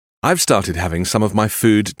I've started having some of my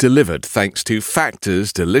food delivered thanks to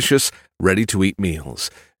Factor's delicious, ready-to-eat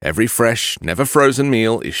meals. Every fresh, never frozen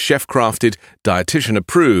meal is chef-crafted, dietitian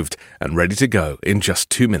approved, and ready to go in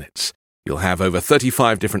just 2 minutes. You'll have over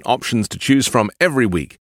 35 different options to choose from every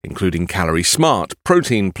week, including Calorie Smart,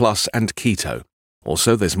 Protein Plus, and Keto.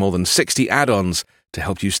 Also, there's more than 60 add-ons to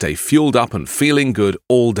help you stay fueled up and feeling good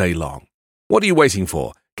all day long. What are you waiting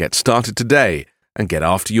for? Get started today and get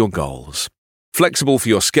after your goals. Flexible for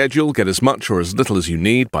your schedule, get as much or as little as you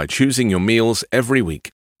need by choosing your meals every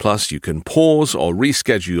week. Plus, you can pause or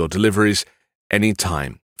reschedule your deliveries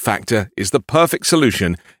anytime. Factor is the perfect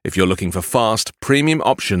solution if you're looking for fast, premium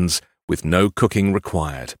options with no cooking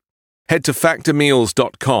required. Head to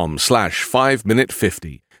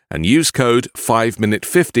factormeals.com/5minute50 and use code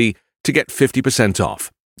 5minute50 to get 50% off.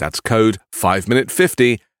 That's code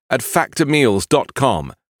 5minute50 at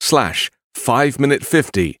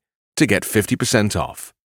factormeals.com/5minute50 to get 50%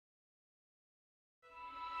 off.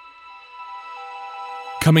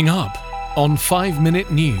 Coming up on 5 Minute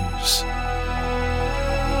News.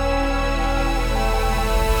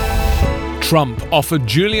 Trump offered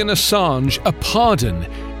Julian Assange a pardon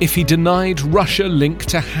if he denied Russia link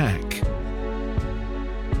to hack.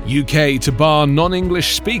 UK to bar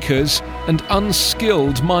non-English speakers and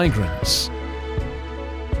unskilled migrants.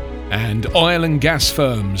 And oil and gas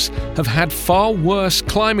firms have had far worse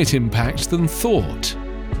climate impact than thought.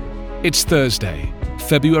 It's Thursday,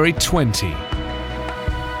 February 20.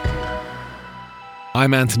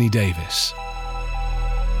 I'm Anthony Davis.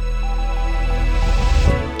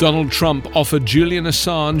 Donald Trump offered Julian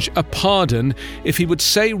Assange a pardon if he would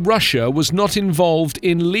say Russia was not involved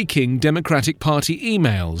in leaking Democratic Party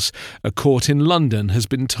emails, a court in London has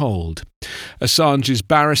been told. Assange's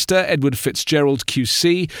barrister, Edward Fitzgerald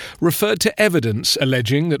QC, referred to evidence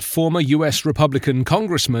alleging that former US Republican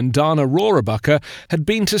Congressman Dana Rohrabacher had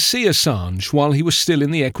been to see Assange while he was still in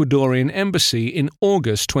the Ecuadorian embassy in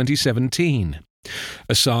August 2017.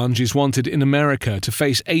 Assange is wanted in America to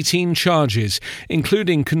face 18 charges,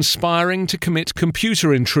 including conspiring to commit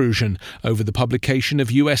computer intrusion over the publication of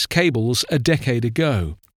US cables a decade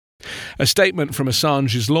ago. A statement from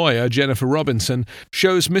Assange's lawyer, Jennifer Robinson,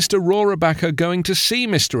 shows Mr. Rohrabacher going to see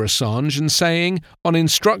Mr. Assange and saying, on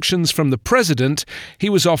instructions from the president, he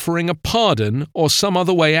was offering a pardon or some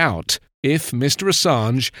other way out if Mr.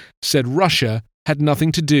 Assange said Russia had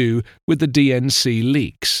nothing to do with the DNC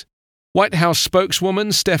leaks. White House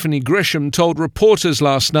spokeswoman Stephanie Grisham told reporters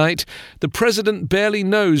last night the president barely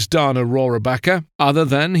knows Dana Rohrabacher, other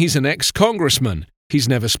than he's an ex-congressman. He's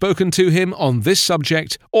never spoken to him on this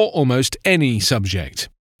subject or almost any subject.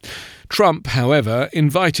 Trump, however,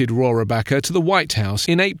 invited Rohrabacher to the White House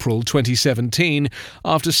in April 2017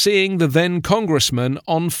 after seeing the then congressman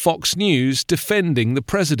on Fox News defending the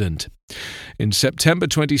president. In September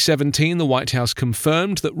 2017, the White House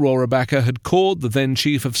confirmed that Rohrabacher had called the then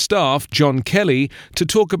Chief of Staff, John Kelly, to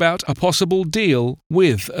talk about a possible deal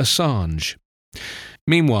with Assange.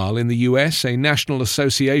 Meanwhile, in the US, a National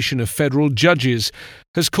Association of Federal Judges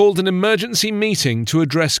has called an emergency meeting to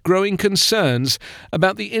address growing concerns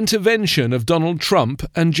about the intervention of Donald Trump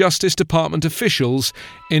and Justice Department officials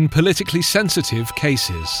in politically sensitive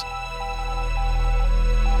cases.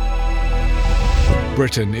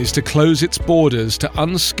 Britain is to close its borders to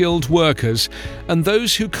unskilled workers and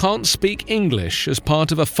those who can't speak English as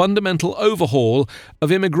part of a fundamental overhaul of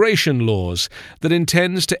immigration laws that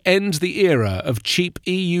intends to end the era of cheap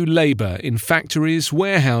EU labour in factories,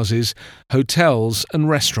 warehouses, hotels and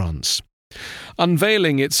restaurants.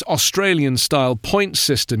 Unveiling its Australian-style points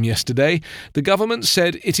system yesterday, the government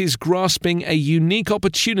said it is grasping a unique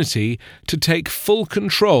opportunity to take full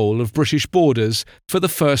control of British borders for the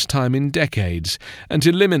first time in decades and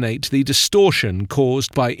eliminate the distortion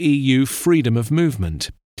caused by EU freedom of movement.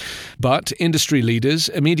 But industry leaders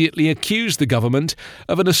immediately accused the government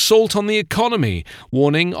of an assault on the economy,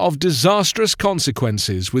 warning of disastrous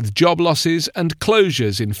consequences with job losses and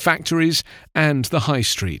closures in factories and the high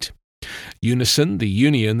street. Unison, the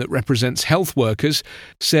union that represents health workers,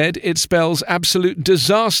 said it spells absolute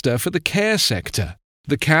disaster for the care sector.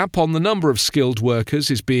 The cap on the number of skilled workers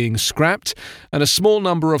is being scrapped, and a small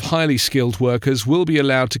number of highly skilled workers will be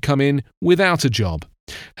allowed to come in without a job.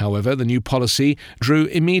 However, the new policy drew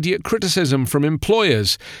immediate criticism from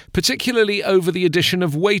employers, particularly over the addition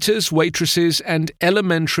of waiters, waitresses, and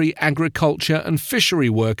elementary agriculture and fishery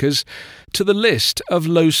workers to the list of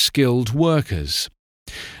low-skilled workers.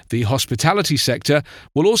 The hospitality sector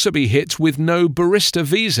will also be hit with no barista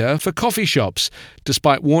visa for coffee shops,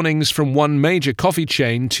 despite warnings from one major coffee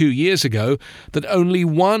chain 2 years ago that only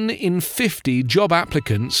 1 in 50 job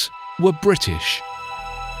applicants were British.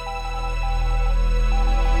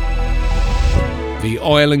 The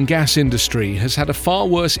oil and gas industry has had a far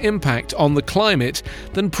worse impact on the climate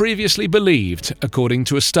than previously believed, according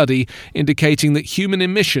to a study indicating that human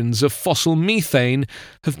emissions of fossil methane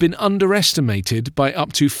have been underestimated by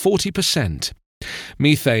up to 40%.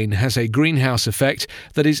 Methane has a greenhouse effect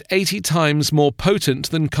that is 80 times more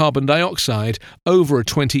potent than carbon dioxide over a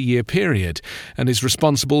 20-year period, and is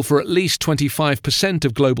responsible for at least 25%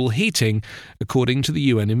 of global heating, according to the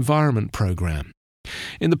UN Environment Programme.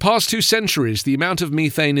 In the past 2 centuries, the amount of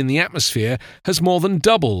methane in the atmosphere has more than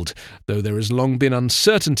doubled, though there has long been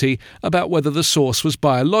uncertainty about whether the source was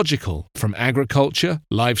biological, from agriculture,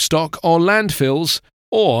 livestock or landfills,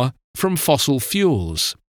 or from fossil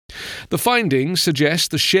fuels. The findings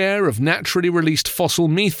suggest the share of naturally released fossil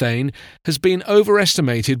methane has been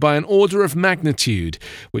overestimated by an order of magnitude,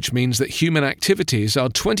 which means that human activities are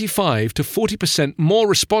 25 to 40% more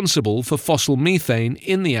responsible for fossil methane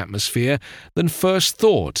in the atmosphere than first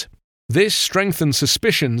thought. This strengthens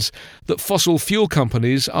suspicions that fossil fuel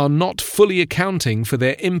companies are not fully accounting for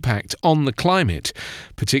their impact on the climate,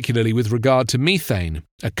 particularly with regard to methane,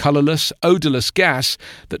 a colourless, odourless gas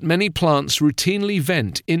that many plants routinely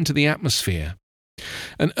vent into the atmosphere.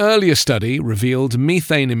 An earlier study revealed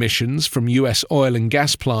methane emissions from US oil and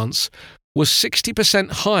gas plants was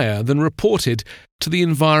 60% higher than reported to the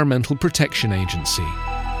Environmental Protection Agency.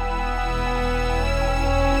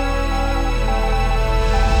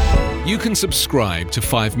 You can subscribe to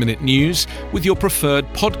 5 Minute News with your preferred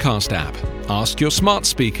podcast app. Ask your smart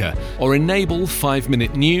speaker or enable 5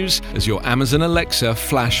 Minute News as your Amazon Alexa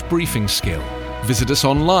flash briefing skill. Visit us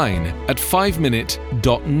online at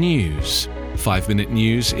 5minute.news. 5 Minute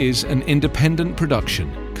News is an independent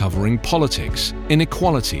production covering politics,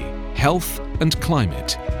 inequality, health and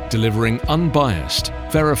climate, delivering unbiased,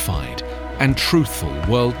 verified and truthful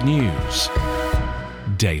world news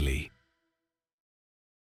daily.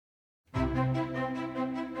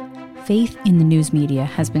 Faith in the news media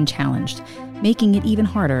has been challenged, making it even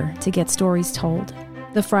harder to get stories told.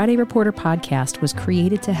 The Friday Reporter podcast was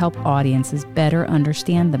created to help audiences better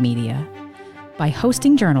understand the media by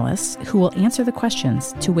hosting journalists who will answer the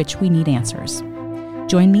questions to which we need answers.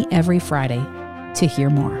 Join me every Friday to hear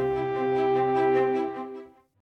more.